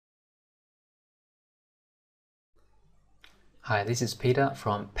Hi, this is Peter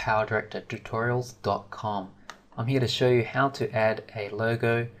from PowerDirectorTutorials.com. I'm here to show you how to add a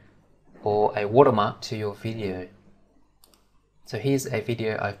logo or a watermark to your video. So here's a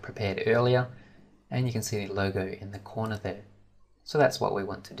video I've prepared earlier, and you can see the logo in the corner there. So that's what we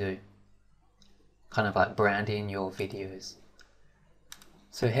want to do. Kind of like branding your videos.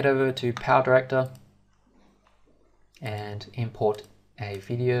 So head over to PowerDirector and import a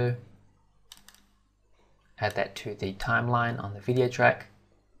video. Add that to the timeline on the video track.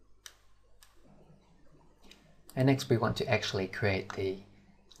 And next we want to actually create the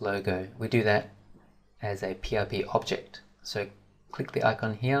logo. We do that as a PRP object. So click the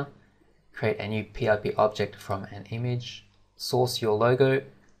icon here, create a new PRP object from an image, source your logo.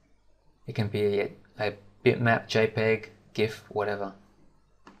 It can be a bitmap, JPEG, GIF, whatever.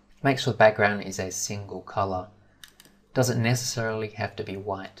 Make sure the background is a single color. Doesn't necessarily have to be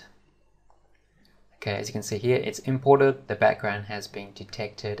white. Okay, as you can see here, it's imported, the background has been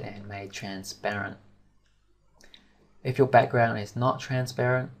detected and made transparent. If your background is not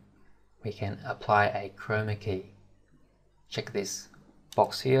transparent, we can apply a chroma key. Check this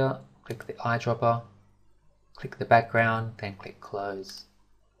box here, click the eyedropper, click the background, then click close.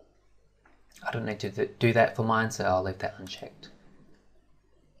 I don't need to do that for mine, so I'll leave that unchecked.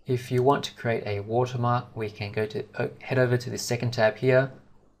 If you want to create a watermark, we can head over to the second tab here,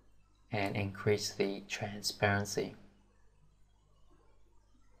 and increase the transparency.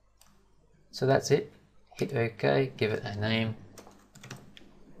 So that's it. Hit OK, give it a name.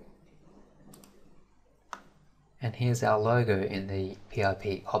 And here's our logo in the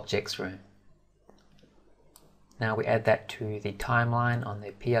PRP objects room. Now we add that to the timeline on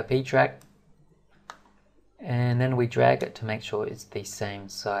the PRP track. And then we drag it to make sure it's the same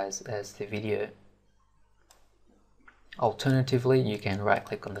size as the video. Alternatively, you can right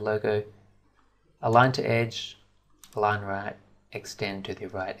click on the logo, align to edge, align right, extend to the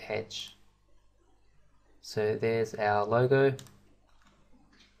right edge. So there's our logo.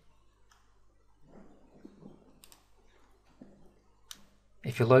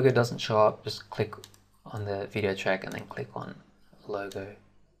 If your logo doesn't show up, just click on the video track and then click on logo.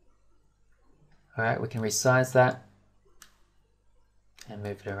 Alright, we can resize that and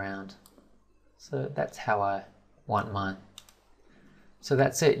move it around. So that's how I want mine. So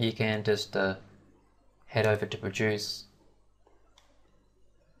that's it. You can just head over to produce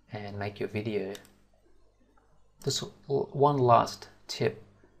and make your video. Just one last tip.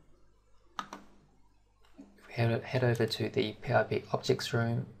 Head over to the PRP objects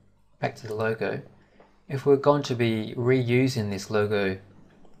room, back to the logo. If we're going to be reusing this logo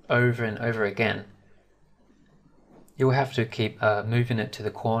over and over again, you'll have to keep moving it to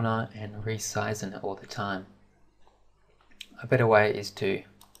the corner and resizing it all the time. A better way is to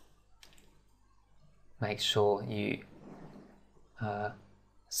make sure you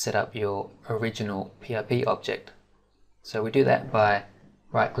set up your original PRP object. So we do that by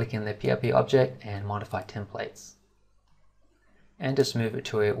right-clicking the PRP object and modify templates. And just move it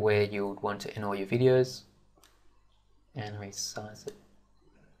to where you would want to in all your videos and resize it.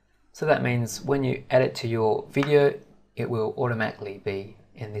 So that means when you add it to your video, it will automatically be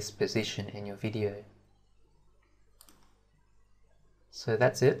in this position in your video. So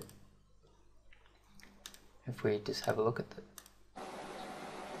that's it. If we just have a look at the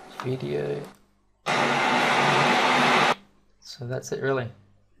video. So that's it really,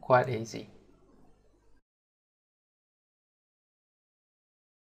 quite easy.